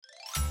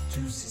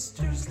Two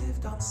sisters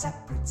lived on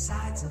separate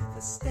sides of the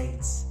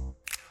states.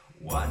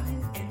 One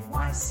in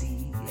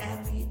NYC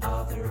and the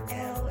other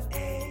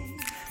LA.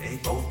 They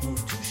both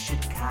moved to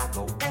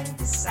Chicago and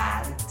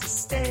decided to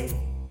stay.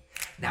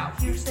 Now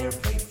here's their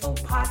playful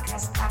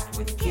podcast packed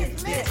with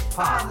Kid Lit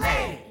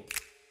Parlay.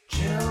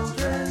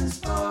 Children's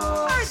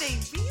books. Are they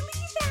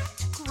really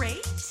that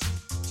great?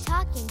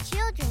 Talking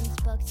Children's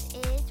Books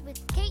is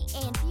with Kate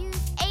and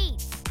Fuse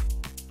 8.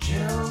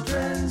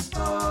 Children's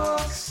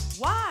books.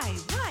 Why,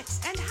 what,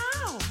 and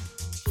how?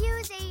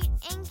 Fuse 8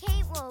 and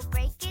Kate will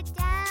break it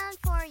down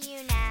for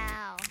you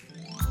now.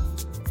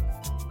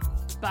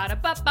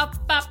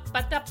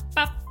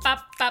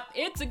 Ba-da-bop-bop-bop-ba-da-bop-bop-bop.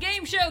 It's a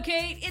game show,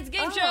 Kate. It's a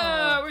game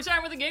show. We're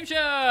starting with a game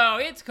show.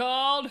 It's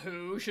called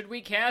Who Should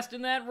We Cast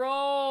in That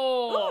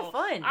Role? Oh,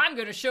 fun. I'm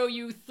going to show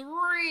you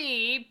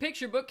 3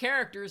 picture book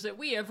characters that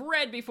we have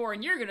read before,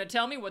 and you're going to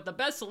tell me what the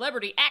best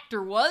celebrity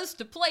actor was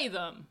to play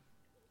them.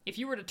 If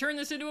you were to turn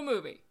this into a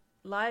movie.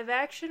 Live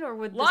action or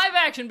would this... Live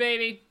action,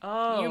 baby.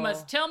 Oh. You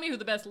must tell me who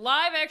the best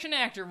live action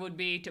actor would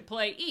be to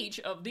play each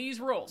of these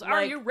roles.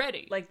 Are you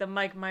ready? Like the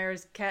Mike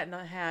Myers Cat in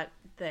the Hat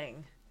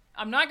thing.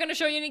 I'm not going to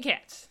show you any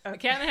cats. The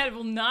Cat in the Hat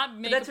will not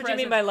make That's a what you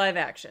mean presence. by live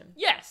action.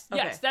 Yes,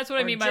 Okay. yes, that's what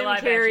I Or mean by Jim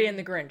live Carrey action. and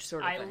the Grinch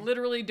sort of I thing.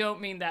 literally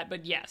don't mean that,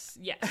 but yes.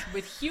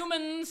 With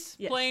humans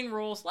Yes. playing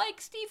roles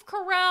like Steve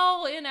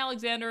Carell in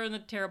Alexander and the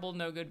Terrible,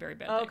 No Good, Very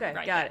Bad Thing. Okay,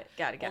 Right,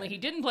 got it. Only he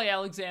didn't play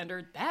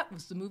Alexander. That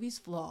was the movie's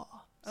flaw.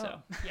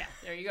 So, yeah,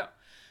 there you go.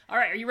 All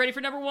right, are you ready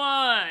for number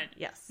 1?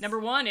 Yes. Number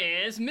 1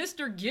 is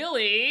Mr.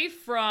 Gilly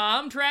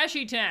from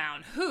Trashy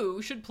Town.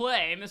 Who should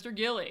play Mr.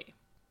 Gilly?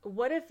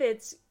 What if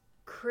it's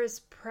Chris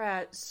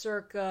Pratt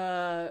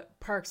circa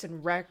Parks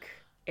and Rec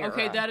era?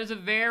 Okay, that is a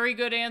very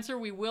good answer.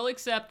 We will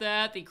accept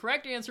that. The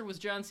correct answer was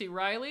John C.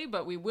 Reilly,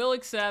 but we will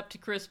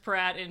accept Chris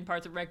Pratt in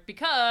Parts of Rec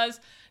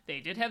because they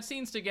did have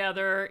scenes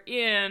together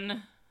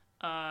in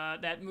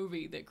that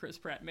movie that Chris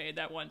Pratt made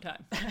that one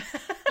time.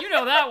 You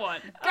know that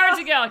one. Guardians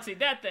of the Galaxy,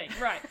 that thing.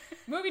 Right.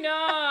 Moving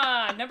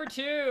on. Number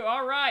 2.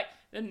 All right.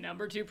 The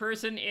number 2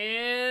 person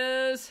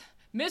is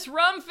Miss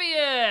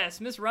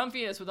Rumphius. Miss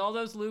Rumphius with all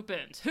those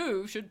Lupins.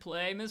 Who should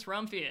play Miss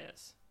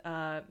Rumphius?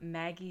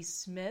 Maggie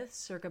Smith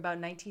circa about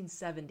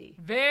 1970.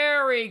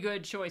 Very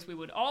good choice. We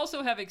would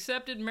also have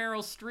accepted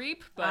Meryl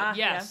Streep, but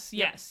yes,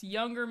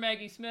 younger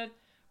Maggie Smith.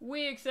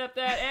 We accept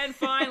that. And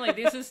finally,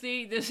 this is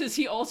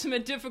the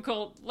ultimate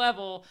difficult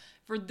level.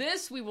 For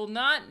this, we will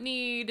not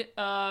need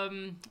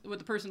what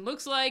the person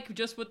looks like,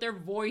 just what their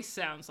voice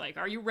sounds like.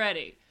 Are you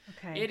ready?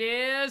 Okay. It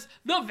is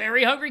the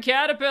Very Hungry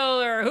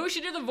Caterpillar. Who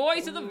should do the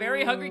voice of the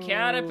Very Hungry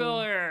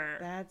Caterpillar?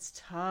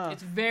 That's tough.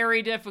 It's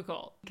very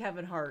difficult.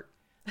 Kevin Hart.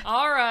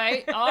 All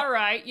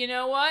right. You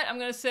know what? I'm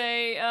going to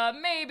say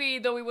maybe,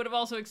 though we would have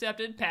also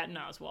accepted Patton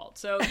Oswalt.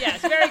 So,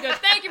 yes, very good.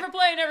 Thank you for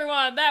playing,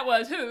 everyone. That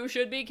was Who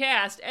Should Be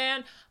Cast.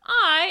 And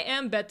I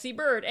am Betsy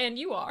Bird, and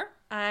you are?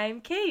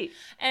 I'm Kate.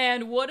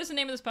 And what is the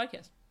name of this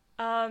podcast?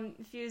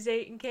 Fuse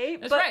 8 and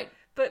Kate. That's right.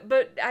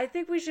 But I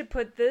think we should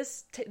put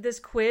this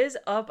quiz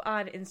up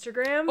on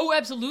Instagram. Oh,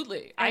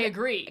 absolutely. I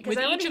agree. With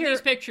each of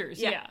these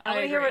pictures. Yeah, I want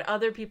to agree. hear what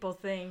other people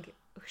think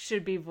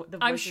should be the voices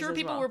I'm sure as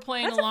people well. were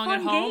playing That's a along at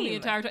fun home the game.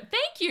 entire time.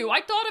 Thank you.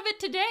 I thought of it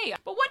today.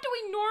 But what do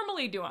we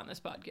normally do on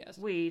this podcast?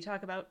 We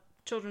talk about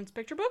children's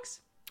picture books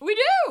We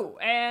do.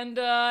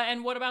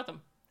 And what about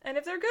them? and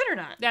if they're good or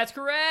not. That's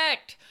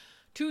correct.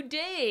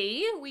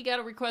 Today, we got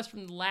a request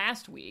from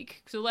last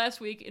week. So last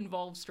week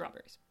involved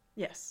strawberries.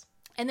 Yes.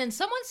 And then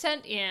someone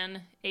sent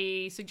in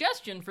a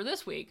suggestion for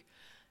this week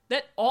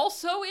that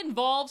also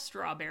involves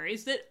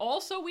strawberries that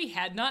also we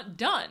had not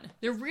done.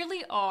 There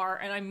really are,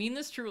 and I mean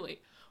this truly,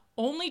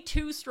 only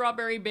 2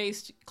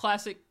 strawberry-based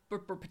classic, or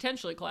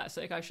potentially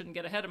classic, I shouldn't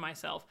get ahead of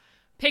myself,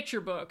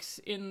 picture books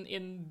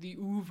in the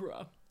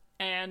oeuvre.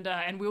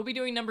 And we'll be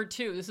doing number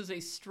 2. This is a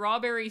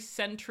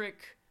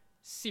strawberry-centric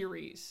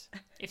series.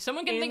 If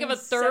someone can think of a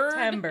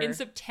third in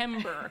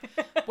September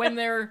when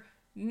they're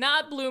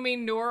not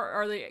blooming, nor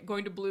are they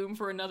going to bloom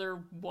for another,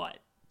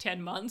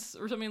 10 months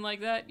or something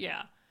like that?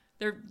 Yeah.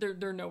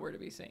 They're nowhere to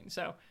be seen.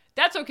 So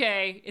that's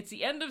okay. It's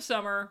the end of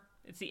summer.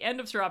 It's the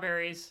end of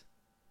strawberries.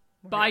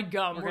 By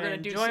gum, we're gonna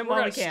do. We're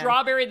gonna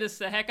strawberry this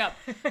the heck up.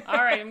 All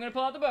right, I'm gonna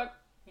pull out the book.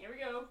 Here we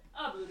go.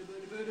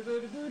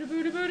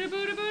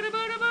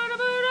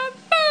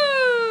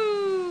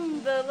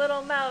 The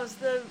little mouse,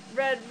 the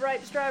red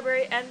ripe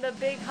strawberry, and the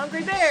big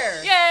hungry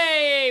bear.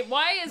 Yay!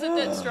 Why is it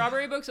that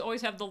strawberry books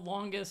always have the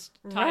longest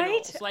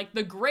titles? Right? Like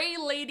The Gray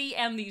Lady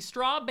and the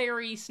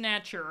Strawberry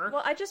Snatcher.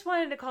 Well, I just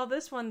wanted to call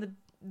this one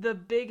the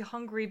big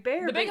hungry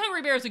bear. The Big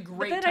Hungry Bear is a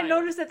great But then title. I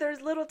noticed that there's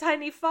little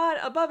tiny font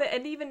above it,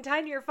 and even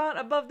tinier font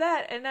above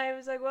that, and I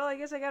was like, well, I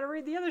guess I gotta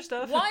read the other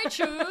stuff. Why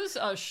choose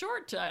a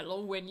short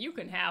title when you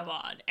can have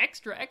an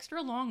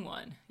extra long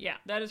one? Yeah,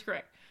 that is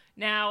correct.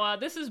 Now,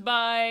 this is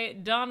by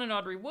Don and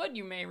Audrey Wood.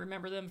 You may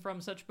remember them from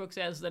such books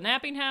as The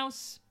Napping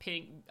House,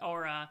 King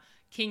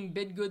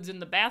Bidgood's in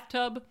the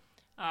Bathtub.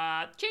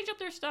 Change up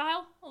their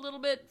style a little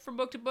bit from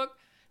book to book.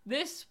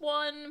 This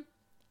one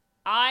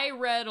I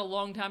read a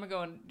long time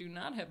ago and do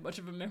not have much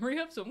of a memory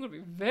of, so I'm going to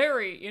be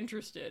very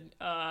interested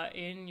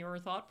in your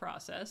thought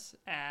process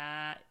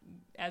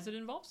as it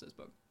involves this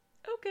book.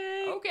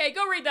 Okay. Okay,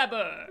 go read that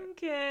book.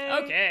 Okay.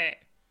 Okay.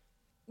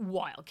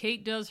 While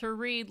Kate does her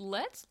read,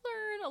 let's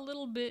learn a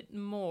little bit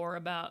more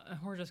about,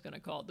 we're just going to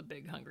call it the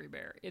Big Hungry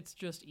Bear. It's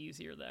just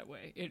easier that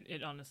way.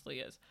 It honestly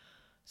is.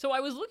 So I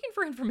was looking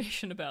for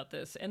information about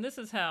this, and this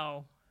is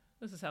how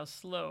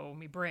slow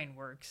my brain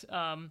works.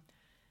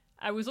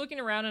 I was looking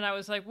around and I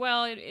was like,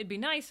 well, it'd be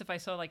nice if I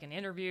saw like an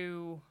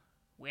interview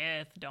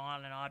with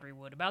Dawn and Audrey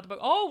Wood about the book.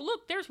 Oh,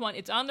 look, there's one.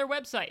 It's on their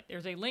website.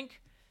 There's a link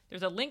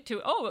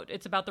to,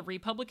 it's about the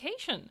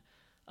republication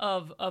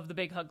of the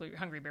Big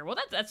Hungry Bear. Well,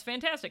 that's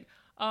fantastic.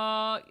 So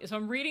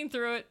I'm reading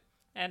through it,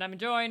 and I'm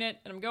enjoying it,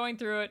 and I'm going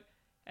through it,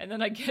 and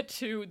then I get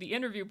to the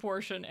interview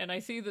portion, and I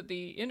see that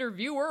the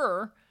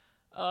interviewer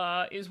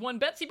is one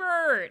Betsy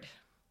Bird.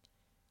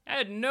 I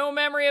had no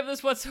memory of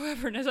this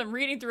whatsoever, and as I'm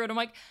reading through it, I'm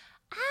like,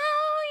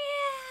 oh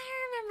yeah,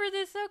 I remember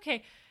this.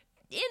 Okay.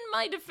 In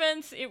my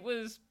defense, it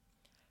was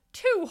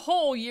 2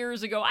 whole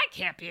years ago. I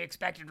can't be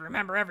expected to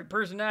remember every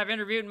person I've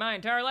interviewed in my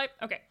entire life.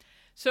 Okay.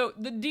 So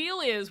the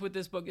deal is with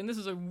this book, and this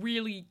is a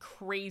really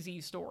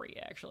crazy story,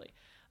 actually.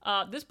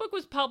 This book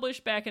was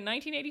published back in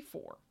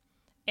 1984,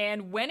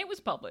 and when it was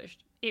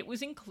published, it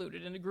was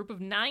included in a group of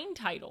 9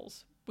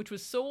 titles, which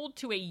was sold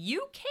to a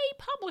UK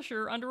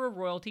publisher under a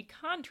royalty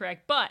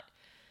contract. But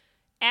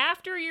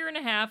after a year and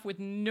a half with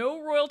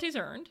no royalties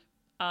earned,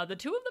 the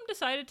two of them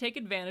decided to take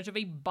advantage of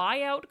a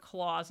buyout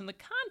clause in the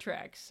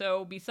contract.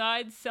 So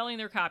besides selling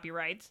their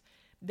copyrights,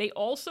 they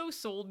also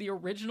sold the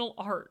original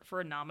art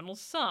for a nominal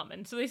sum.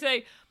 And so they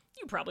say,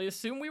 you probably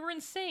assume we were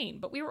insane,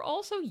 but we were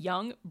also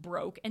young,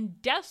 broke,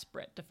 and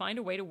desperate to find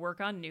a way to work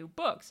on new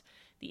books.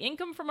 The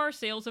income from our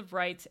sales of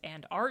rights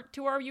and art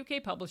to our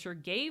UK publisher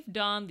gave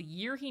Don the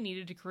year he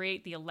needed to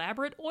create the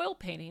elaborate oil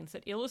paintings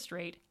that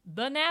illustrate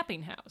The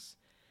Napping House.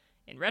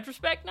 In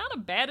retrospect, not a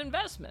bad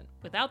investment.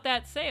 Without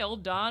that sale,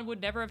 Don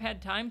would never have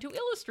had time to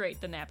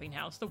illustrate The Napping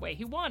House the way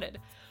he wanted.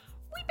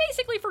 We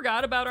basically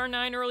forgot about our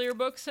 9 earlier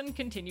books and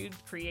continued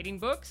creating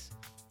books.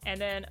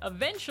 And then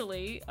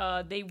eventually,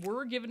 they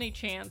were given a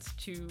chance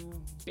to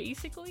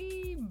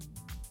basically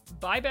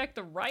buy back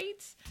the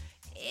rights.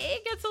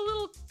 It gets a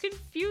little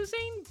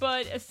confusing,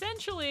 but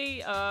essentially,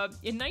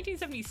 in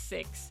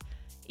 1976,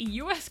 a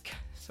U.S.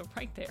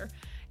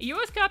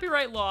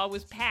 copyright law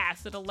was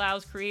passed that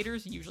allows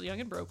creators, usually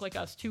young and broke like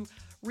us, to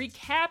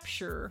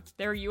recapture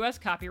their U.S.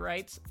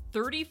 copyrights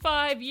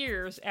 35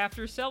 years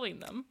after selling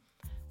them.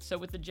 So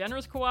with the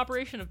generous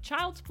cooperation of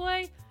Child's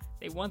Play,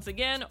 they once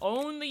again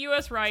own the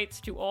U.S.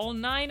 rights to all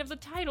 9 of the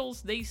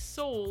titles they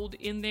sold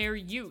in their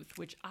youth,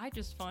 which I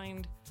just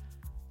find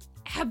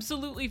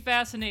absolutely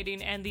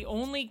fascinating, and the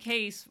only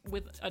case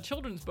with a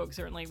children's book,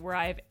 certainly, where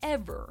I've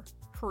ever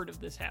heard of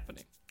this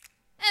happening.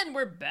 And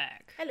we're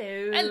back.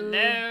 Hello.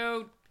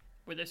 Hello.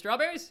 Were there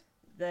strawberries?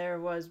 There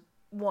was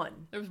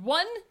one. There was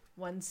one?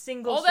 One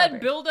single All strawberry.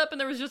 that build-up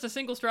and there was just a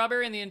single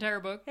strawberry in the entire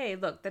book? Hey,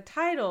 look, the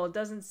title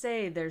doesn't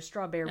say there's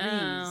strawberries.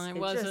 It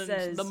wasn't just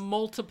says the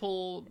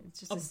multiple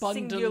just a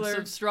abundance singular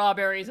of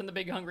strawberries in the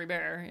Big Hungry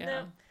Bear.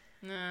 Yeah.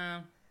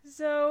 No.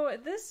 So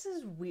this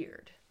is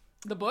weird.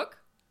 The book?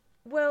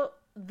 Well,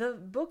 the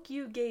book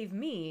you gave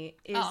me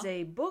is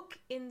a book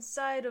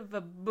inside of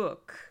a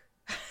book.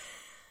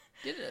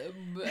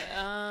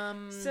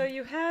 So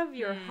you have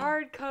your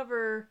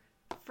hardcover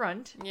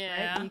front,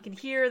 yeah. right? You can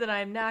hear that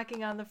I'm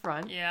knocking on the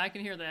front. Yeah, I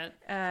can hear that.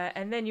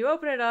 And then you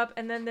open it up,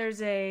 and then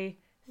there's a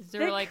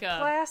thick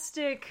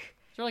plastic.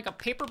 Is there like a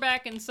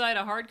paperback inside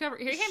a hardcover?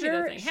 Here, hand me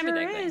that thing. Hand me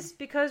that thing. Is,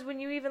 because when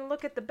you even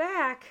look at the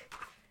back,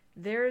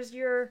 there's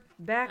your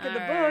back of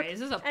the Alright, book. is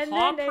this a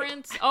paw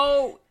prints?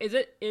 Oh, is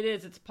it? It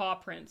is. It's paw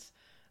prints.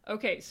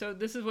 Okay, so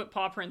this is what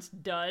paw prints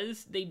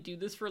does. They do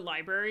this for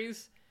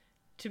libraries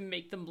to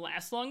make them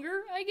last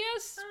longer, I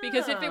guess.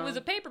 Because if it was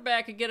a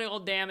paperback, it'd get all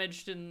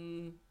damaged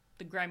in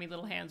the grimy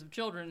little hands of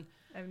children.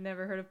 I've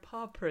never heard of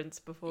paw prints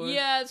before.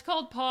 Yeah, it's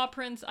called paw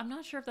prints. I'm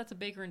not sure if that's a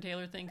Baker and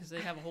Taylor thing because they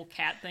have a whole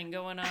cat thing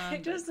going on.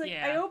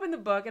 I open the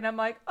book and I'm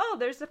like, oh,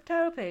 there's the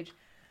title page.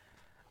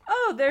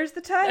 Oh, there's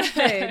the title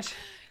page.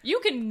 You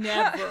can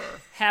never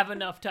have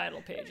enough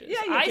title pages.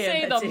 Yeah, you I can,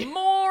 say Betsy. the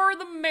more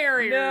the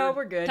merrier. No,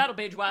 we're good. Title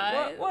page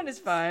wise. One is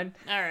fine.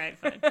 All right,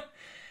 fine.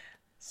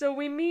 So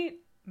we meet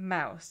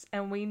Mouse,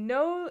 and we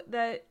know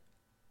that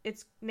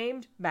it's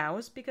named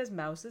Mouse because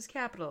Mouse is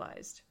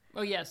capitalized.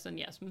 Oh, yes, and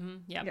yes. Mm-hmm.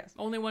 Yeah. Yes.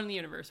 Only one in the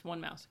universe. One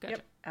mouse.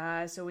 Gotcha.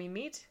 Yep. So we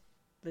meet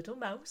Little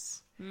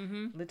Mouse.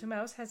 Mm-hmm. Little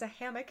Mouse has a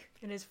hammock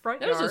in his front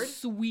That yard. is a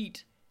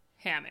sweet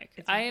hammock.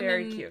 It's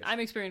very cute.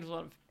 I'm experiencing a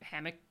lot of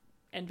hammock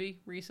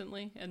envy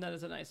recently, and that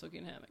is a nice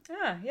looking hammock.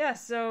 Yeah.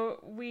 So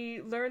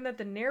we learn that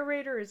the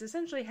narrator is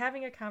essentially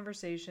having a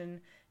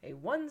conversation, a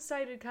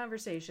one-sided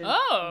conversation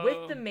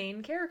with the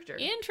main character.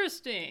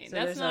 Interesting. So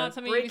that's not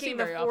something you see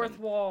very breaking the fourth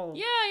often. wall.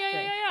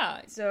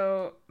 Yeah.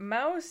 So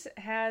Mouse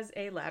has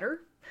a ladder.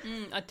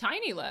 A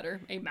tiny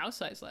ladder, a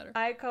mouse-sized ladder.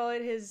 I call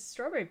it his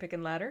strawberry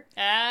picking ladder.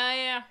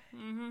 Yeah.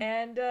 Mm-hmm.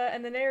 And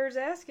the narrator's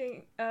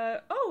asking,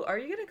 "Oh, are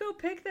you gonna go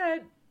pick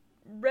that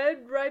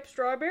red ripe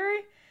strawberry?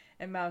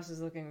 And Mouse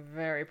is looking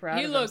very proud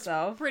of himself.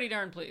 He looks pretty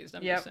darn pleased,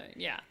 I'm just saying.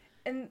 Yeah.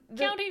 And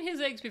counting his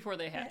eggs before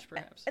they hatch,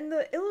 perhaps. And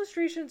the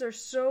illustrations are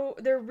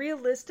they're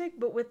realistic,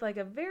 but with like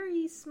a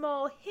very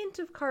small hint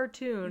of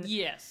cartoon.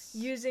 Yes.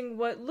 Using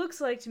what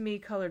looks like to me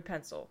colored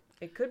pencil.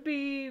 It could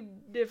be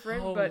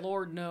different, but...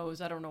 Lord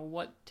knows. I don't know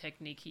what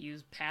technique he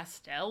used.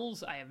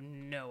 Pastels? I have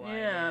no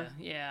idea.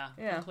 Yeah.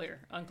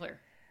 Unclear.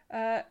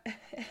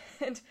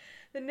 And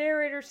the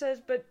narrator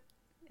says, but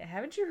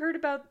haven't you heard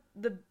about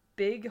the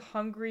big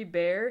hungry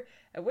bear?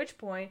 At which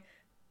point,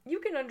 you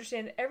can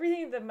understand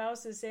everything the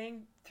mouse is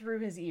saying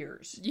through his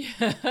ears.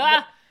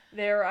 Yeah.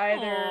 They're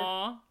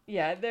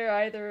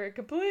either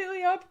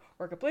completely up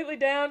or completely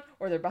down,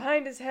 or they're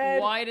behind his head.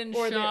 Wide in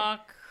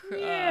shock.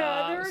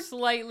 They're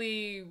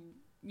slightly...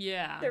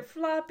 Yeah. They're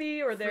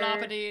floppy, or they're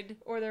floppitied,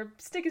 or they're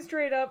sticking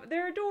straight up.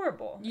 They're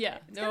adorable. Yeah.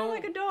 It's kind of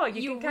like a dog.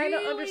 You can kind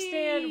of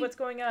understand what's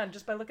going on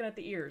just by looking at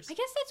the ears. I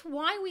guess that's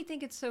why we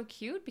think it's so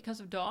cute, because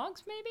of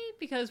dogs, maybe?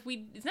 Because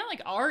it's not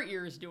like our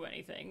ears do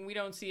anything. We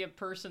don't see a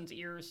person's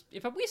ears.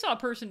 If we saw a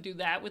person do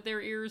that with their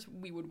ears,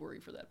 we would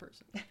worry for that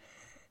person.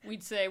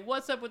 We'd say,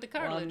 what's up with the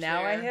cartilage now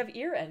there? I have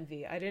ear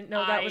envy. I didn't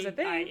know that was a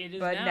thing, it is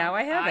but now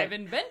I have it. I've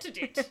invented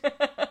it.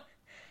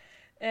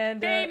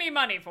 And pay me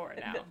money for it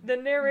now. The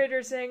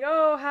narrator saying,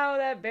 "Oh, how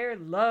that bear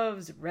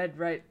loves red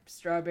ripe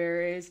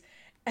strawberries,"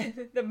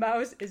 and the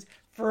mouse is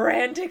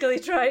frantically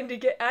trying to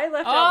get. I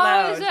laughed out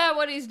loud. Oh, is that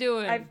what he's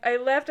doing? I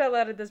laughed out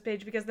loud at this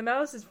page because the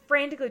mouse is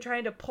frantically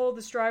trying to pull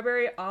the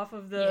strawberry off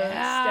of the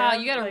stem.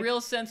 You got a real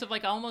sense of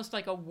almost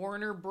like a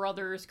Warner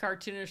Brothers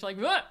cartoonish, like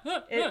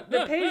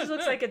the page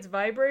looks like it's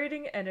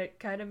vibrating, and it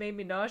kind of made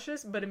me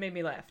nauseous, but it made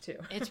me laugh too.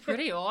 It's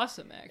pretty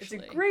awesome, actually.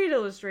 It's a great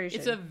illustration.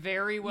 It's a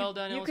very well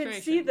done illustration. You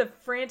can see the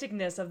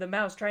franticness of the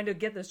mouse trying to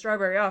get the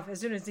strawberry off as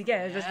soon as he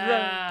can. Just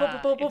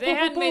pull. If they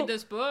hadn't made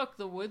this book,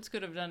 the Woods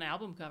could have done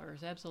album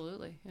covers.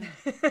 Absolutely. Yeah.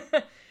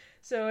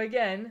 So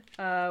again,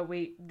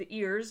 the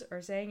ears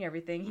are saying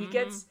everything. He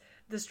gets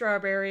the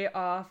strawberry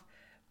off,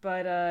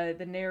 but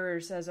the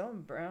narrator says, "Oh,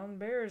 brown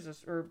bears,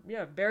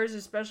 bears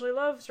especially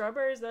love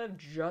strawberries that have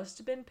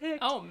just been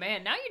picked." Oh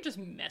man, now you're just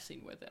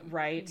messing with him,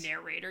 right?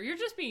 Narrator, you're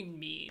just being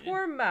mean.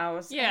 Poor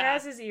mouse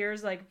has his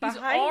ears behind his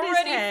head.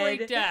 He's already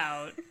freaked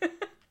out.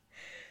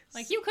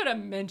 You could have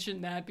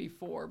mentioned that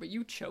before, but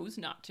you chose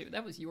not to.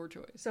 That was your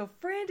choice. So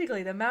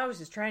frantically, the mouse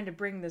is trying to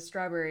bring the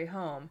strawberry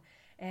home.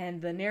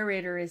 And the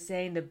narrator is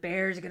saying the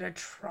bear's gonna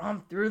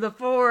tromp through the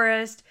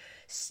forest,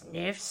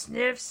 sniff,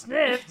 sniff,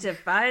 sniff, to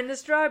find the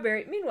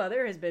strawberry. Meanwhile,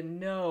 there has been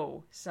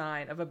no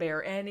sign of a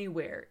bear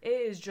anywhere. It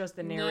is just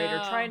the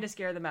narrator trying to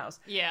scare the mouse.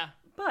 Yeah.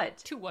 But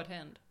to what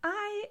end?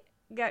 I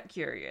got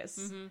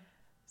curious.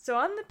 So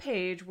on the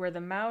page where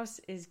the mouse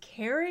is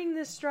carrying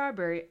this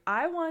strawberry,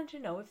 I wanted to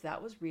know if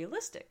that was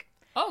realistic.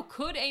 Oh,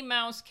 could a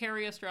mouse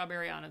carry a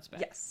strawberry on its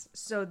back? Yes.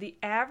 So the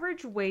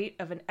average weight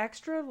of an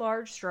extra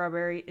large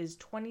strawberry is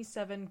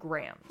 27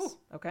 grams. Whew.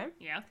 Okay?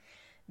 Yeah.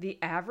 The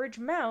average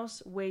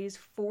mouse weighs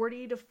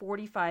 40 to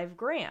 45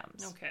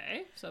 grams.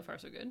 Okay. So far,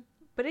 so good.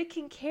 But it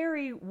can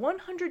carry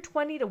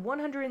 120 to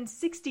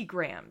 160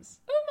 grams.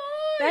 Oh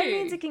my! That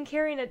means it can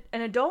carry,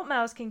 an adult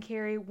mouse can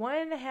carry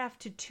 1.5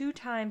 to 2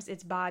 times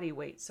its body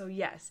weight. So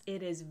yes,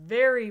 it is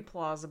very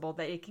plausible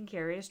that it can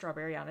carry a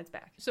strawberry on its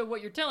back. So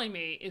what you're telling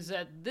me is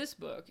that this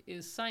book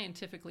is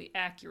scientifically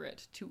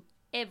accurate to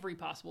every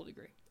possible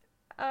degree.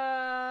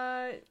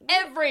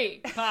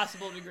 Every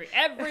possible degree.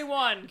 Every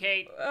one,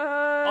 Kate.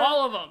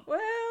 All of them. Well...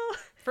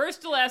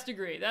 First to last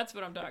degree. That's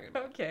what I'm talking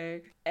about.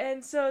 Okay.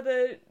 And so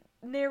the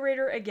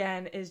narrator,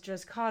 again, is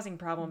just causing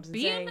problems. And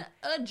being saying,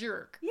 a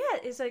jerk. Yeah,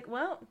 it's like,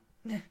 well,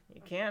 you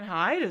can't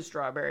hide a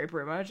strawberry,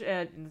 pretty much.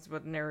 And that's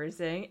what the narrator is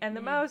saying. And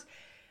the mouse,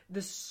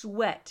 the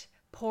sweat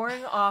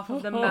pouring off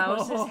of the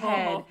mouse's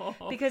head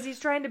because he's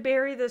trying to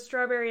bury the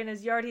strawberry in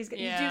his yard. He's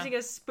using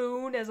a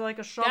spoon as like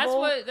a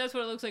shovel. That's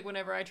what it looks like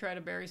whenever I try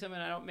to bury something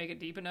and I don't make it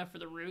deep enough for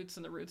the roots,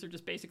 and the roots are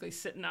just basically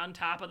sitting on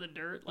top of the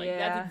dirt.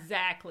 That's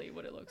exactly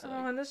what it looks like.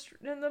 Oh, and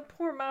the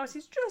poor mouse,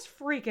 he's just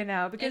freaking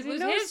out because it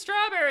was his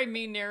strawberry,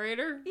 mean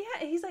narrator.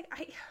 Yeah, he's like,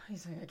 I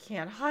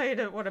can't hide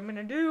it. What I'm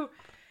gonna do?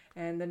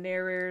 And the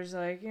narrator's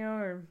like,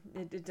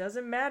 it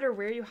doesn't matter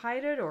where you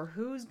hide it or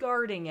who's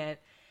guarding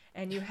it.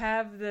 And you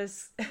have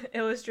this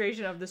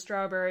illustration of the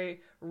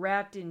strawberry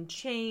wrapped in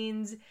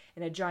chains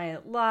in a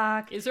giant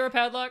lock. Is there a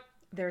padlock?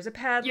 There's a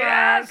padlock.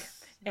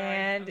 Yes!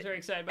 And I'm very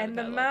excited about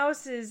the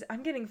mouse is...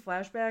 I'm getting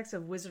flashbacks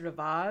of Wizard of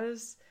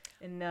Oz.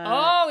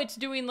 It's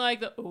doing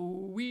like the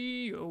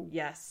oh-wee-oh.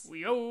 Yes.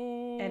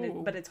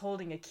 Wee-oh. But it's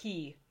holding a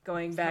key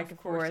going back and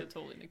forth. Of course it's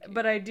holding a key.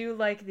 But I do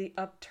like the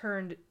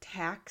upturned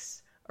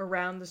tacks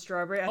around the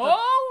strawberry. Nice!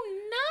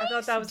 I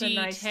thought that was a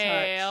nice touch.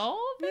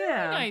 Very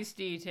nice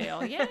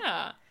detail,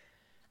 yeah.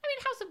 I mean,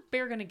 how's a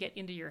bear going to get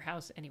into your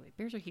house anyway?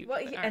 Bears are huge. Well,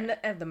 but all and,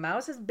 right. the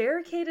mouse has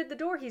barricaded the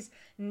door. He's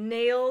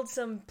nailed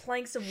some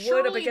planks of wood up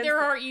Surely against. there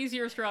are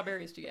easier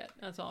strawberries to get.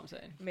 That's all I'm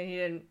saying. I mean, he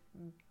didn't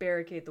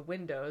barricade the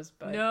windows,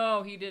 but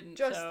No, he didn't.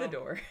 just so- the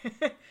door.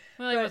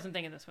 Well, I wasn't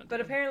thinking this one. But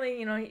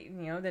apparently,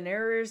 the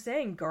narrator is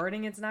saying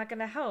guarding it's not going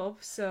to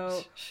help.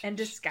 So, and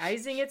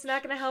disguising it's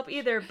not going to help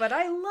either. But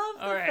I love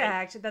the All right.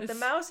 fact that the It's-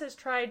 mouse has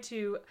tried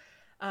to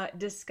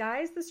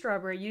disguise the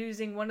strawberry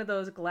using one of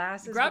those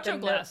glasses. Groucho with the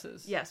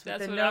glasses. Yes, with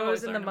That's the what I've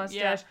always nose and the learned.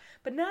 mustache. Yeah.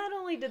 But not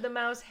only did the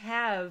mouse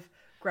have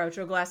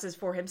Groucho glasses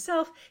for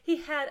himself, he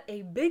had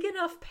a big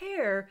enough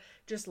pair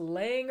just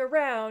laying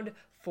around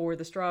for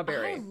the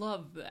strawberry. I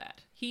love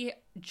that. He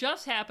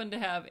just happened to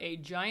have a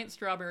giant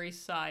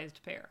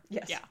strawberry-sized pair.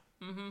 Yes. Yeah.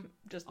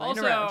 Just laying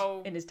Also-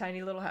 around in his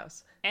tiny little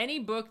house. Any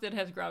book that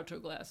has Groucho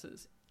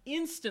glasses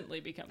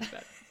instantly becomes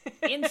better.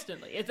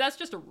 Instantly. That's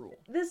just a rule.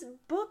 This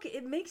book,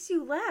 it makes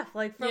you laugh.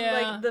 Like, from Yeah.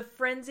 like the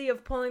frenzy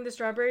of pulling the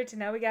strawberry to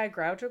now we got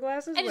Groucho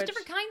glasses. And which, it's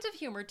different kinds of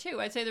humor, too.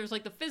 I'd say there's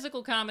like the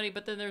physical comedy,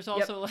 but then there's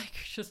also like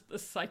just the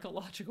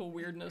psychological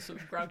weirdness of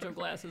Groucho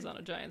glasses on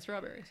a giant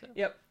strawberry. So.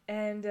 Yep.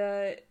 And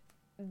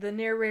the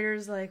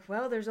narrator's like,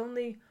 well, there's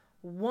only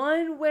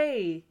one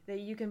way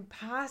that you can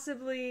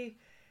possibly,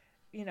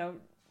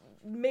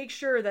 make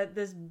sure that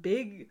this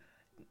big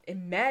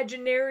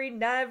imaginary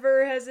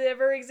never has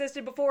ever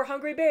existed before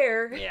hungry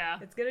bear. Yeah.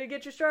 It's gonna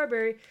get your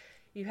strawberry.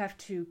 You have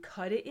to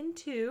cut it in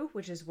two,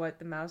 which is what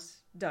the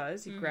mouse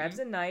does. He grabs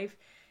a knife,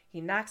 he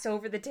knocks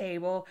over the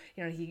table,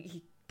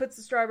 he puts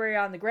the strawberry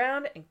on the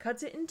ground and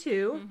cuts it in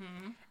two.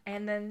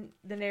 And then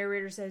the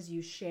narrator says,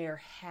 you share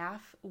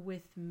half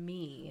with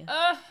me.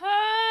 Oh.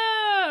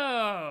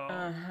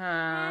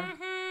 Uh-huh.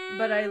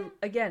 But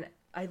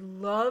I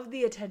love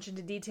the attention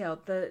to detail.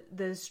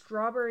 The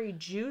strawberry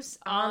juice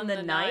on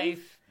the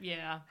knife.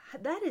 Yeah,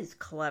 That is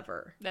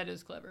clever. that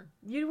is clever.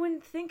 You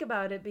wouldn't think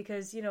about it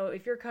because,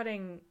 if you're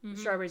cutting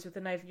strawberries with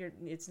a knife,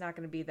 it's not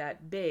going to be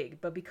that big.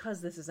 But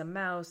because this is a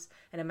mouse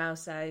and a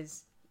mouse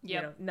size,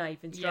 Yep. knife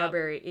and Yep.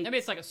 strawberry, I mean,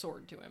 it's like a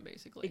sword to him,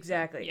 basically.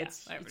 exactly. Yeah,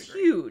 it's I would it's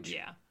agree. huge.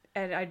 Yeah.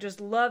 And I just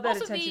love that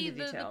Also, attention the,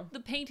 to detail. the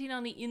painting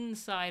on the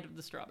inside of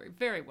the strawberry,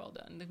 very well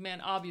done. The man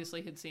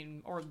obviously had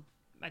seen, or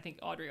I think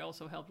Audrey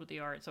also helped with the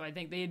art, so I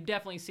think they had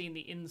definitely seen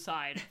the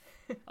inside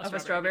Of a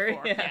strawberry,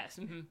 before. yeah. Yes.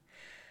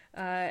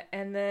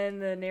 And then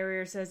the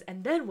narrator says,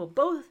 and then we'll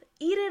both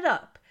eat it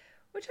up.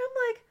 Which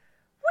I'm like,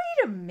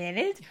 wait a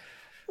minute.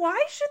 Why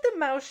should the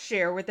mouse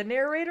share with the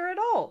narrator at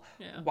all?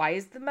 Yeah. Why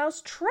is the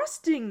mouse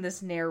trusting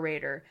this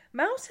narrator?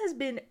 Mouse has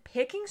been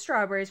picking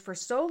strawberries for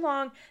so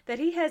long that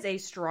he has a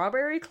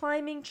strawberry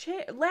climbing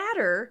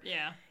ladder,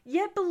 Yeah.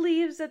 yet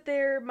believes that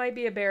there might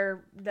be a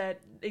bear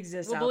that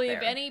exists We'll out believe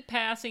there. any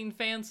passing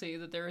fancy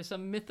that there is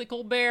some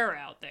mythical bear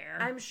out there.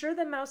 I'm sure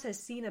the mouse has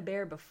seen a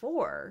bear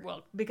before.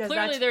 well, because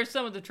clearly that's there's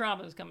some of the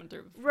traumas coming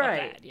through. of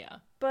Right. that, yeah.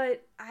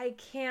 But I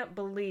can't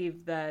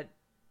believe that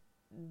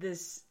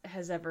this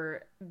has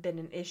ever been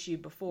an issue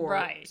before.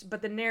 Right.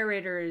 But the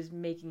narrator is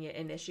making it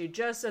an issue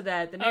just so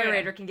that the Oh, yeah.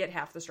 narrator can get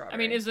half the strawberry. I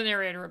mean, is the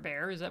narrator a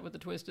bear? Is that what the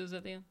twist is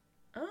at the end?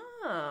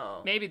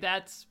 Oh. Maybe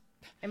that's...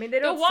 I mean, they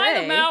No, don't why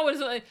say. the mouse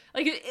is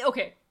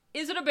okay,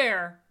 is it a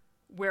bear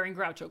wearing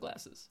Groucho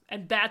glasses?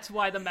 And that's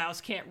why the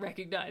mouse can't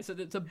recognize that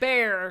it's a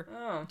bear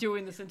Oh.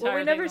 doing this entire Well, we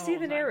thing never the see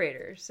whole the time.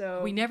 narrator, so...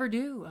 We never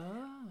do.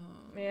 Oh.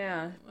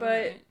 Yeah, but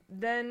Alright.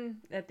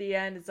 then at the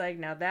end, it's like,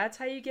 now that's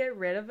how you get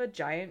rid of a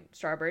giant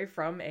strawberry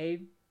from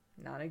a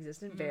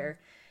non-existent bear.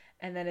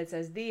 And then it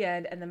says the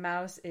end, and the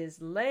mouse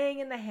is laying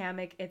in the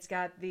hammock. It's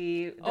got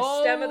the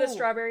stem of the Oh.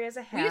 strawberry as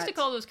a hat. We used to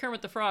call those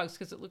Kermit the Frogs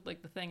because it looked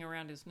like the thing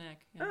around his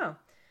neck. Yeah. Oh.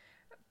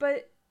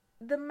 But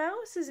the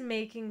mouse is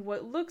making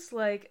what looks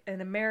like an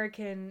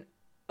American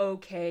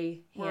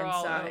okay hand We're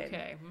all sign.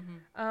 okay.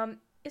 Mhm.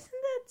 Isn't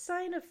that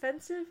sign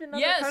offensive in other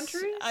Yes,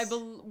 countries?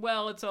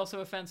 well, it's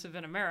also offensive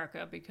in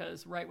America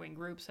because right-wing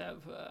groups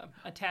have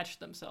attached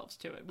themselves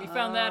to it. We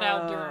found that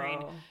out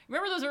during. Oh.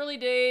 Remember those early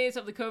days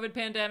of the COVID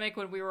pandemic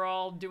when we were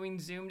all doing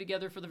Zoom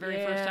together for the very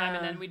first time,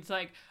 and Yeah. then we'd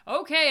like,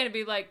 okay, and it'd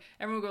be like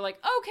everyone would go like,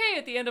 okay,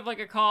 at the end of like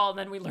a call, and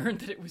then we learned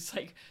that it was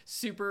like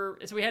super.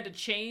 So we had to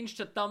change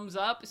to thumbs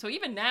up. So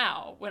even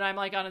now, when I'm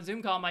like on a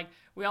Zoom call, I'm like,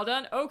 we all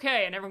done?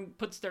 Okay, and everyone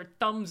puts their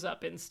thumbs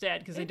up instead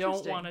because they don't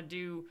Interesting. want to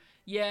do.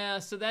 Yeah,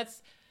 so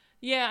that's.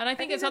 Yeah, and I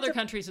think it's that's other a-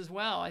 countries as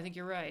well. I think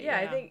you're right. Yeah,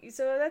 I think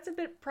so. That's a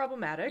bit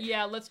problematic.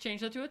 Yeah, let's change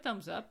that to a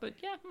thumbs up. But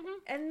yeah.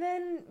 And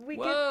then we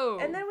Whoa.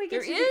 get, and then we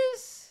get there to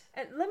is.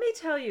 and let me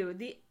tell you,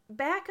 the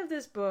back of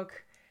this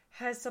book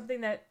has something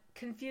that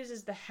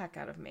confuses the heck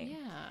out of me.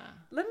 Yeah.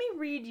 Let me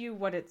read you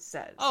what it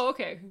says. Oh,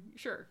 okay.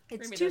 Sure.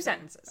 It's Read me 2 that.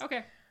 sentences.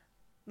 Okay.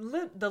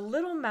 The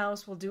little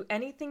mouse will do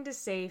anything to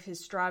save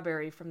his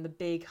strawberry from the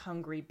big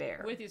hungry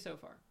bear. With you so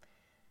far.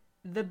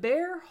 The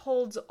bear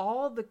holds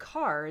all the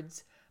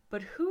cards,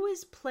 but who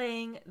is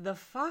playing the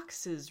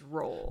fox's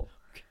role?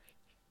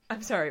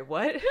 I'm sorry,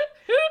 what?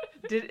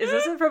 Is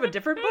this from a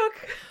different book?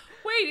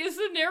 Wait, is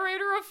the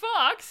narrator a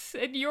fox?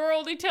 And you're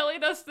only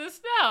telling us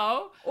this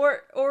now?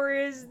 Or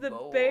is the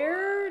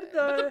bear the...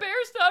 But the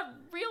bear's not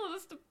real.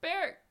 It's the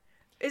bear.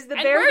 is the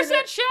And bear? where's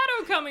gonna- that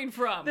shadow coming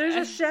from? There's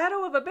a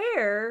shadow of a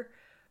bear,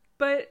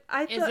 but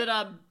I thought, Is it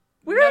a...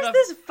 where is not a-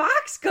 this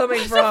fox coming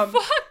Where's from? the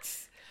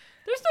fox?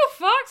 There's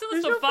no fox unless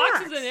There's the no fox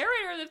fox. is the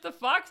narrator. If the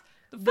fox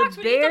would The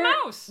eat the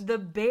mouse. The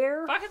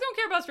bear. Foxes don't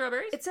care about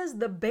strawberries. It says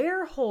the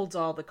bear holds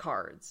all the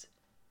cards.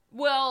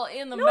 Well,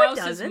 in the No, it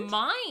mouse's doesn't.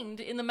 mind,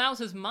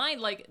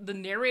 like the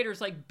narrator's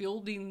like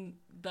building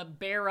the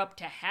bear up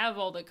to have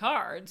all the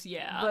cards.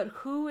 Yeah. But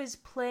who is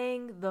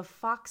playing the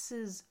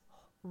fox's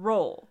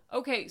role?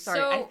 Okay, Sorry,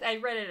 so I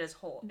read it as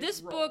whole.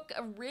 this role. book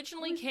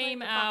originally Who's playing came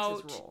the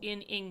fox's out role?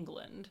 in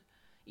England,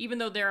 even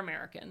though they're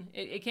American.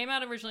 It came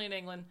out originally in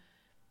England.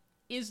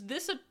 Is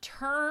this a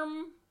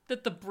term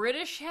that the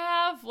British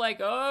have? Like,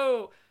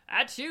 oh,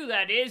 that's you,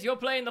 that is. You're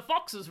playing the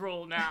fox's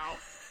role now.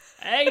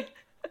 Hey,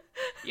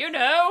 you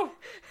know.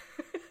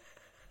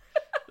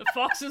 The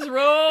fox's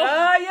role.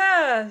 Ah,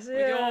 yes. With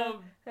Yeah.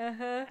 your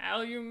Uh-huh.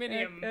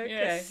 aluminium. Okay.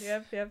 Yes.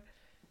 Yep.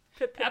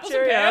 Apples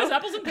and pears.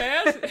 Apples and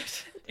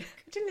pears.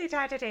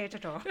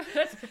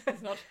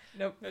 that's not.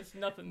 Nope. That's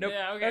nothing. Nope.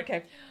 Yeah. Okay.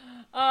 Okay.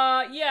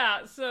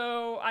 Yeah.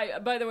 So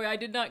by the way, I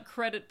did not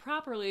credit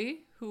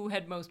properly who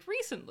had most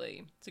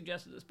recently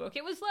suggested this book.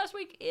 It was last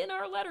week in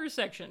our letters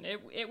section.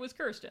 It was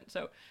Kirsten.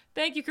 So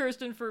thank you,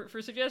 Kirsten, for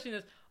suggesting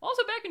this.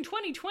 Also, back in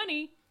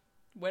 2020,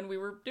 when we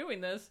were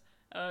doing this.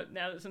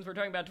 Now, since we're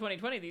talking about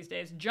 2020 these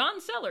days, John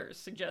Sellers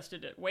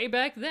suggested it way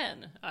back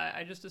then.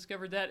 I just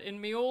discovered that in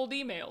me old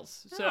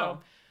emails. So,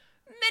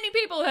 many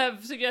people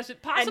have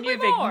suggested possibly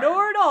And you've more.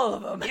 ignored all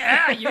of them.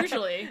 Yeah,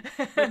 usually.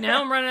 But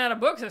now I'm running out of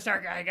books.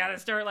 I gotta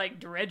start, like,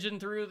 dredging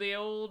through the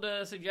old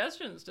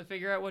suggestions to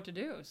figure out what to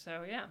do.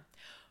 So, yeah.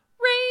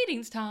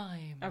 Ratings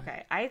time.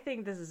 Okay, I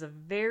think this is a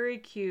very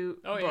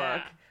cute book,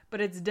 yeah. but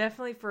it's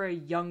definitely for a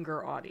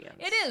younger audience.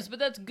 It is, but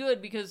that's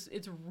good because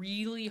it's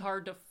really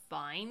hard to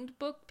find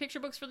picture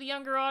books for the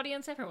younger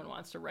audience. Everyone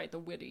wants to write the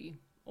witty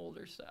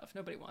older stuff.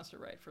 Nobody wants to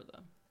write for the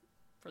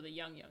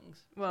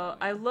youngs. Well,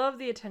 I love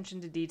the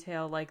attention to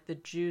detail, like the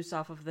juice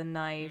off of the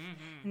knife,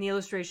 and the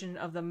illustration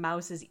of the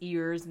mouse's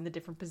ears in the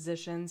different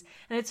positions.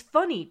 And it's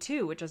funny,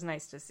 too, which is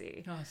nice to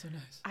see. Oh, so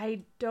nice.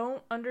 I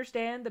don't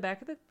understand the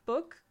back of the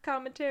book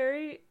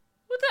commentary.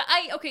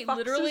 Okay, Fox's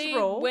literally,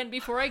 Roll.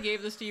 before I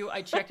gave this to you,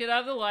 I checked it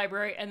out of the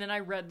library, and then I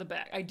read the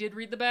back. I did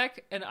read the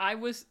back, and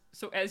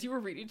so as you were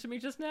reading to me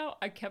just now,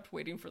 I kept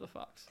waiting for the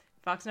fox.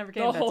 Fox never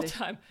came, The Betsy. whole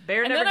time.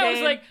 Bear and never then came. I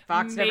was like,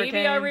 Fox never maybe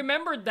came. I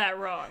remembered that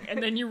wrong.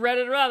 And then you read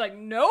it around, like,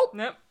 nope,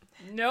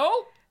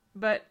 Nope.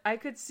 But I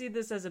could see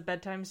this as a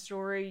bedtime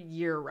story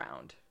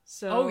year-round.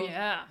 So, Oh,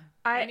 yeah.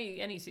 I-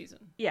 Any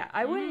season. yeah,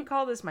 I wouldn't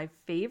call this my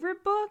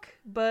favorite book,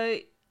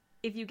 but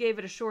if you gave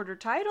it a shorter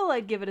title,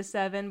 I'd give it a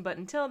 7, but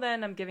until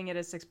then, I'm giving it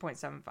a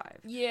 6.75.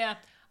 Yeah,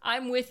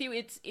 I'm with you.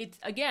 It's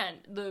again,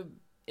 the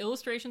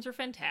illustrations are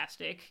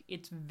fantastic.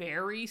 It's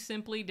very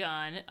simply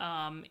done.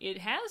 It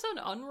has an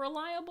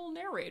unreliable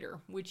narrator,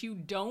 which you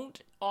don't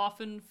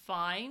often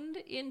find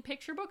in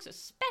picture books,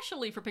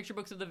 especially for picture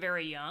books of the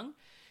very young.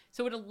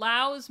 So it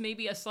allows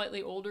maybe a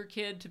slightly older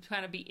kid to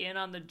kind of be in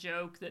on the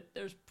joke that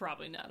there's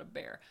probably not a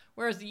bear.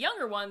 Whereas the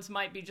younger ones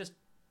might be just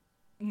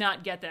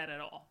not get that at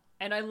all.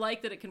 And I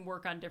like that it can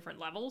work on different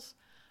levels.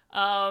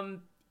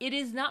 It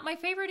is not my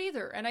favorite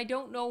either, and I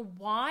don't know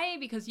why,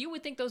 because you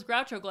would think those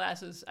Groucho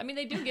glasses, I mean,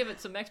 they do give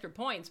it some extra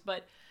points,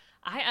 but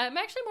I'm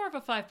actually more of a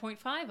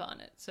 5.5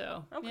 on it,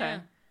 so. Okay. Yeah.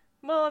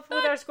 Well, if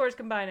with our scores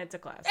combined, it's a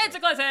classic. It's a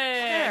classic! All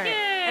right.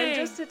 Yay! And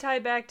just to tie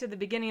back to the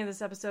beginning of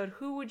this episode,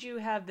 who would you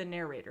have the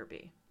narrator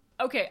be?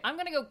 Okay, I'm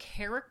gonna go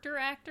character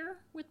actor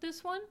with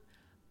this one.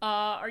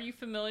 Are you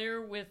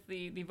familiar with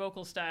the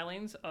vocal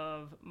stylings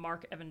of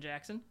Mark Evan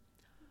Jackson?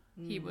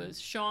 He was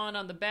Sean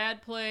on The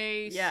Bad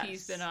Place. Yes.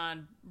 He's been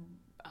on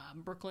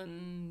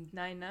Brooklyn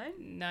 9-9?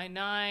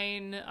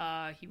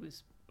 Nine-Nine. He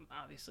was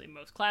obviously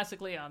most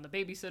classically on The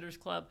Babysitter's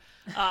Club.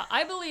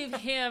 I believe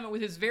him,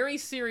 with his very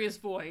serious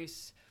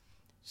voice,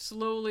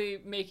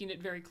 slowly making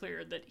it very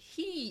clear that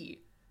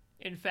he,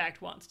 in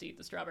fact, wants to eat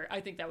the strawberry.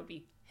 I think that would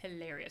be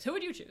hilarious. Who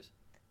would you choose?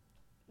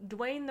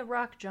 Dwayne The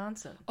Rock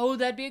Johnson. Oh,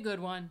 that'd be a good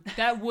one.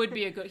 That would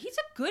be a good... He's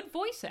a good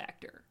voice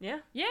actor. Yeah.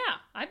 Yeah,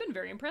 I've been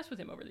very impressed with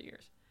him over the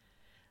years.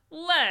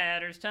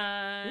 Letters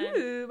time.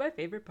 Ooh, my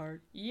favorite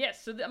part.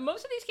 Yes, so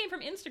most of these came from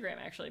Instagram,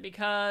 actually,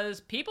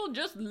 because people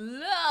just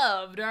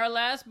loved our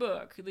last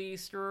book,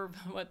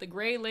 the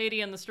Gray Lady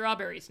and the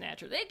Strawberry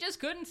Snatcher. They just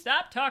couldn't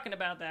stop talking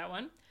about that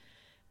one.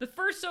 The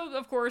first, so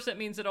of course, that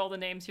means that all the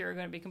names here are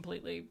going to be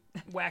completely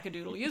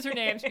wackadoodle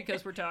usernames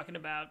because we're talking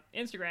about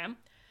Instagram.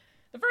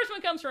 The first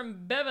one comes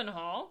from Bevan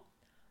Hall.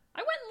 I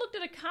went and looked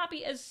at a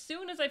copy as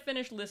soon as I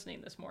finished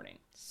listening this morning.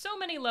 So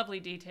many lovely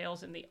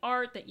details in the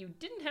art that you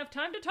didn't have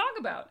time to talk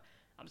about.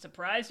 I'm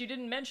surprised you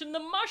didn't mention the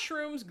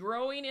mushrooms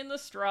growing in the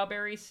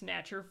Strawberry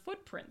Snatcher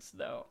footprints,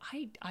 though.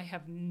 I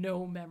have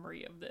no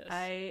memory of this.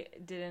 I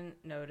didn't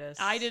notice.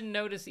 I didn't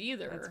notice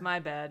either. That's my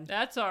bad.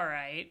 That's all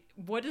right.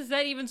 What is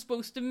that even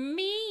supposed to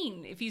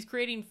mean? If he's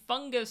creating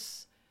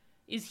fungus,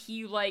 is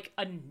he like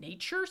a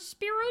nature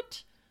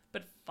spirit?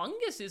 But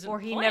fungus isn't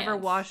Or he plants. never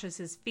washes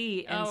his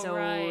feet, and Oh, so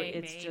right,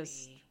 it's maybe.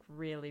 just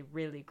really,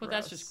 really gross. But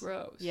that's just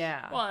gross.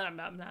 Yeah. Well, I'm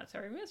not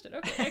sorry I missed it.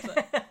 Okay,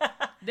 excellent.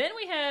 Then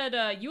we had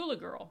Eula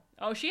Girl.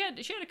 Oh, she had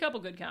a couple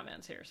good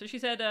comments here. So she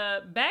said,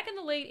 back in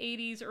the late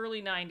 80s,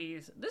 early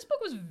 90s, this book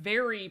was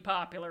very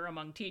popular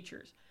among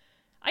teachers.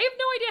 I have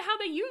no idea how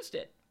they used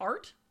it.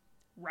 Art?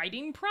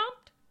 Writing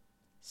prompt?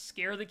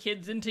 Scare the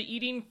kids into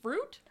eating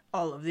fruit?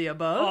 All of the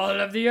above. All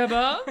of the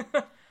above.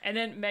 And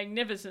then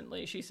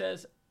magnificently, she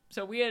says,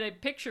 so we had a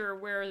picture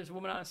where there's a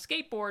woman on a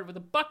skateboard with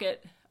a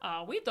bucket,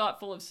 we thought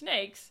full of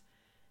snakes.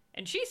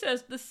 And she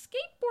says the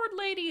skateboard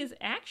lady is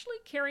actually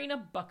carrying a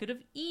bucket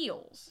of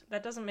eels.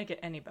 That doesn't make it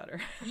any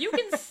better. You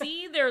can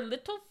see their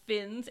little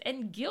fins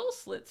and gill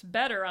slits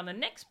better on the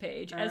next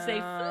page as they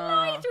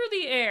fly through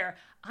the air.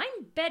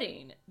 I'm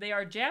betting they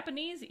are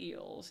Japanese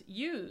eels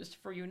used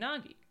for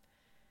unagi.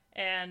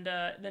 And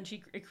then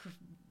she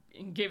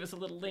gave us a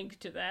little link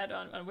to that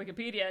on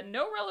Wikipedia.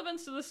 No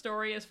relevance to the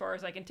story as far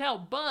as I can tell,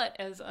 but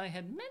as I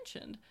had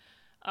mentioned,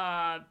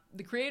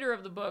 the creator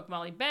of the book,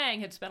 Molly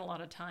Bang, had spent a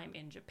lot of time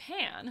in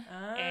Japan.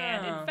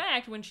 And in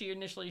fact, when she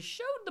initially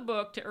showed the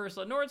book to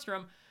Ursula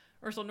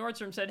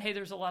Nordstrom said, hey,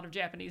 there's a lot of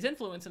Japanese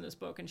influence in this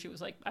book. And she was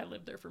like, I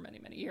lived there for many,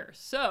 many years.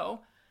 So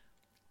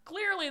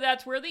clearly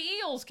that's where the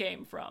eels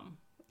came from.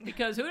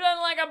 Because who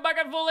doesn't like a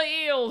bucket full of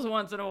eels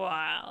once in a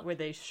while? Were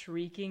they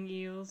shrieking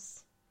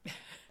eels?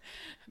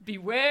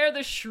 Beware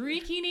the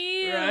shrieking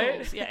eels.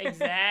 Right? Yeah,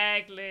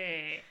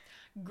 exactly.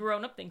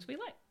 Grown-up things we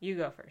like. You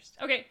go first.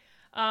 Okay,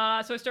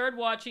 so I started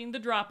watching The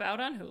Dropout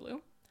on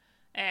Hulu.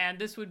 And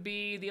this would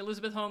be the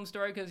Elizabeth Holmes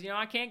story because,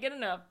 I can't get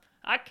enough.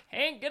 I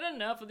can't get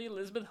enough of the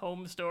Elizabeth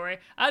Holmes story.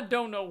 I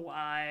don't know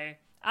why.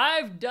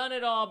 I've done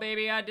it all,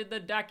 baby. I did the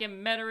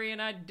documentary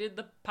and I did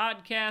the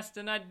podcast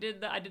and I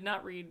did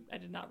not read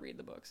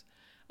the books.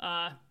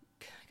 I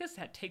guess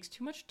that takes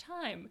too much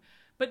time.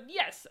 But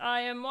yes,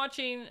 I am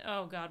watching,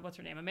 oh God, what's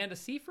her name? Amanda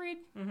Seyfried?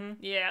 Mm-hmm.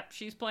 Yeah,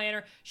 she's playing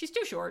her. She's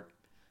too short.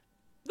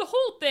 The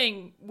whole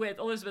thing with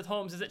Elizabeth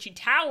Holmes is that she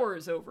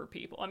towers over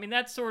people. I mean,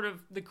 that's sort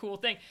of the cool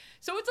thing.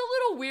 So it's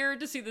a little weird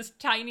to see this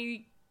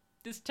tiny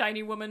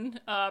woman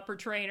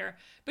portraying her.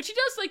 But she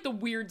does like the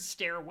weird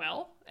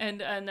stairwell,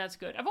 and that's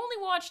good. I've only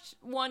watched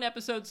one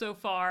episode so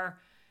far.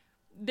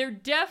 They're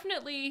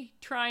definitely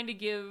trying to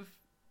give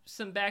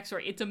some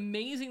backstory. It's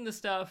amazing the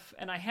stuff,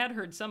 and I had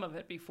heard some of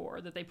it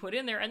before, that they put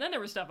in there. And then there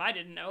was stuff I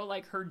didn't know,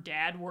 like her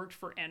dad worked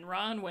for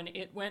Enron when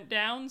it went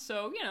down.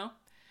 So,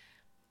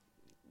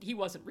 he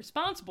wasn't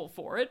responsible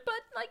for it, but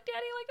like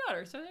daddy, like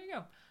daughter. So there you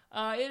go.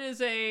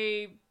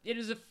 It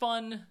is a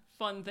fun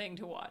thing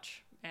to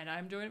watch. And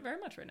I'm doing it very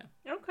much right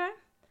now. Okay.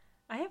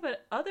 I have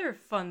another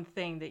fun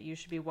thing that you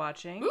should be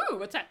watching. Ooh,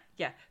 what's that?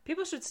 Yeah.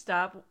 People should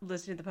stop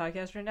listening to the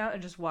podcast right now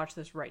and just watch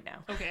this right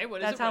now. Okay,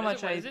 what is That's it? how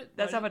much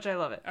That's how much I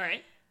love it. All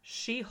right.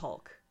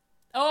 She-Hulk.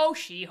 Oh,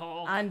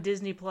 She-Hulk. On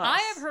Disney Plus. I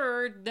have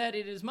heard that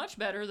it is much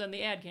better than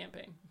the ad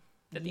campaign.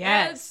 That the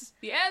Yes.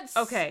 ads.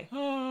 Okay.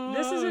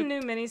 This is a new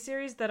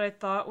miniseries that I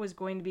thought was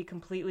going to be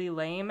completely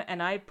lame,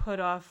 and I put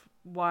off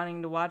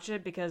wanting to watch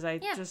it because I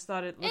just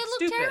thought it looked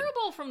stupid.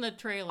 Terrible from the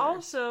trailer.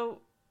 Also,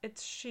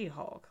 it's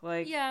She-Hulk.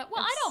 Yeah,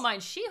 well, I don't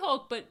mind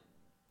She-Hulk, but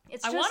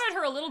I wanted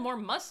her a little more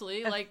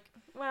muscly, like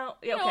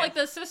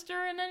the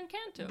sister in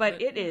Encanto.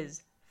 But it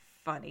is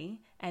funny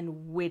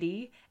and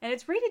witty, and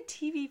it's rated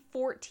TV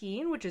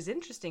 14, which is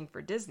interesting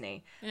for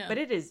Disney. Yeah. But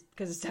it is,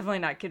 because it's definitely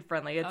not kid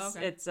friendly.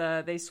 It's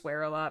they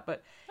swear a lot,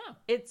 but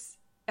it's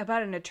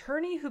about an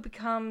attorney who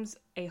becomes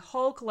a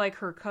Hulk like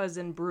her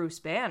cousin Bruce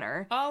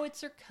Banner. Oh,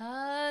 it's her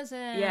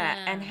cousin.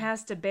 Yeah, and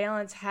has to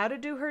balance how to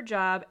do her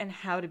job and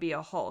how to be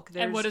a Hulk.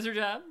 And what is her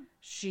job?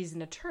 She's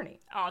an attorney.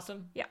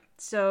 Awesome. Yeah.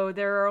 So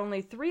there are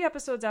only 3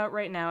 episodes out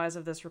right now as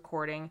of this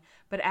recording,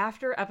 but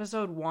after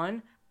episode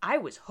 1, I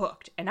was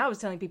hooked, and I was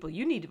telling people,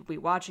 you need to be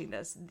watching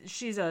this.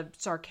 She's a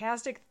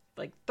sarcastic,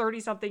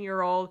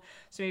 30-something-year-old,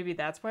 so maybe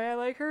that's why I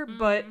like her,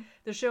 but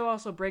the show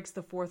also breaks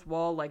the fourth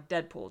wall like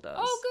Deadpool does.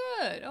 Oh,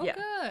 good.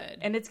 Good.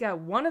 And it's got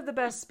one of the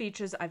best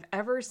speeches I've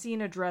ever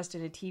seen addressed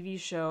in a TV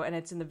show, and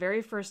it's in the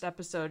very first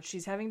episode.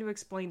 She's having to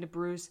explain to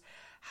Bruce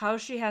how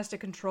she has to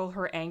control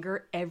her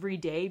anger every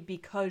day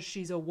because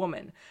she's a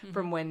woman.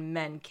 From when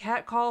men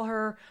catcall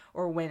her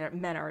or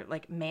when men are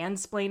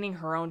mansplaining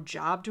her own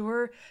job to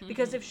her.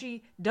 Because if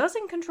she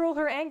doesn't control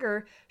her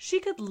anger,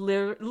 she could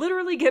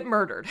literally get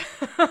murdered.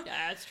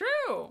 That's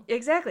true.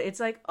 Exactly.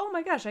 It's like, oh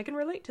my gosh, I can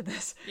relate to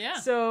this. Yeah.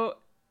 So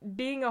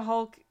being a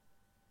Hulk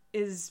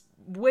is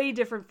way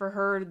different for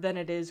her than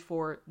it is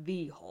for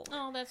the Hulk.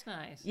 Oh, that's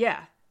nice.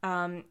 Yeah.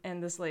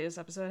 And this latest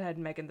episode had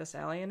Megan Thee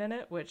Stallion in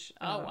it, which...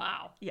 oh,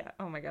 wow. Yeah.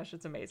 Oh my gosh,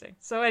 it's amazing.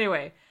 So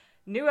anyway,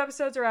 new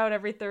episodes are out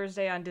every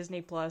Thursday on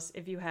Disney Plus.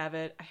 If you have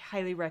it, I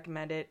highly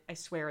recommend it. I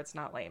swear it's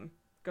not lame.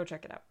 Go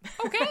check it out.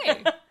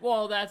 Okay.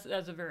 Well, that's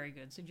a very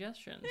good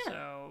suggestion. Yeah.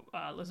 So,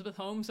 Elizabeth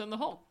Holmes and the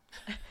Hulk.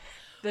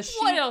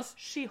 What else?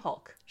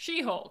 She-Hulk.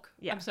 She-Hulk.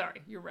 Yeah. I'm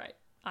sorry. You're right.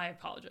 I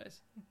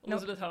apologize.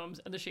 Elizabeth Holmes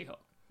and the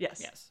She-Hulk.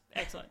 Yes. Yes.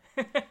 Excellent.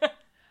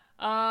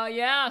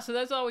 So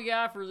that's all we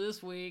got for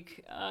this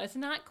week. It's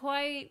not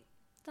quite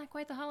It's not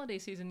quite the holiday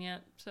season yet,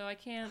 so I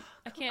can't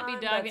be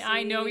on, diving.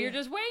 I know Betsy. you're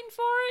just waiting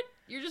for it.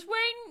 You're just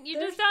waiting. You're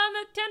just on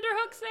the tender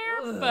hooks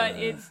there, but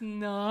it's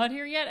not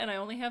here yet, and I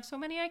only have so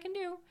many I can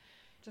do.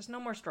 Just no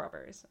more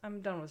strawberries.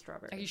 I'm done with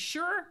strawberries. Are you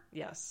sure?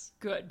 Yes.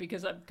 Good,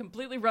 because I've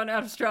completely run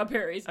out of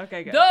strawberries.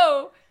 Okay, good.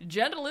 Though,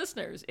 gentle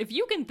listeners, if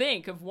you can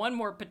think of one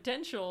more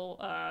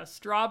potential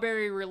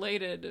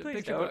strawberry-related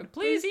picture don't. book,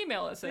 please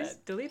email us Please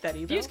at delete that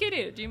email.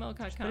 fusek8@gmail.com.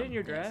 Put it in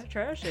your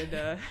trash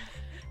and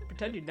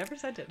pretend you never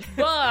sent it.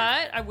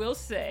 But I will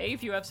say,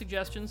 if you have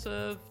suggestions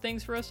of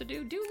things for us to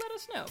do let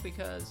us know,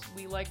 because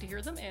we like to hear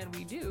them, and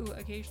we do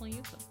occasionally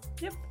use them.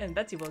 Yep, and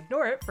Betsy will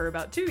ignore it for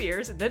about 2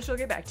 years, and then she'll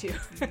get back to you.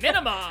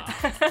 Minimum!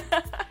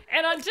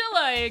 And until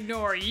I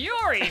ignore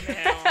your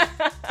email,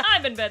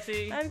 I've been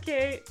Betsy. I'm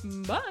Kate.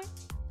 Bye.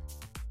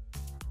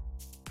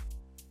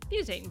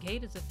 Fuse 8 and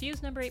Kate is a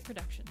Fuse number 8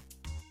 production.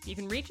 You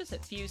can reach us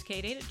at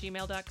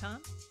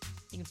fusekate8@gmail.com.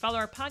 You can follow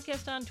our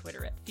podcast on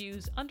Twitter at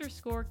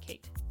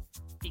fuse_Kate.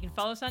 You can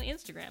follow us on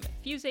Instagram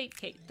at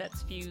Fuse8Kate.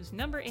 That's Fuse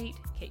number 8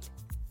 Kate.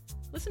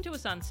 Listen to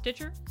us on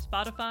Stitcher,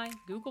 Spotify,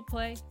 Google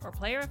Play, or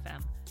Player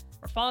FM,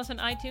 or follow us on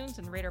iTunes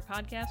and rate our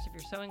podcast if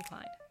you're so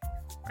inclined.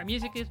 Our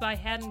music is by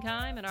Haddon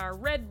Kime, and our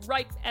Red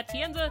Ripe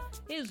Atienza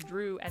is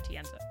Drew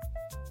Atienza.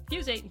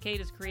 Fuse 8 and Kate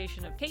is a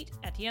creation of Kate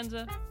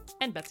Atienza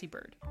and Betsy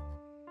Bird.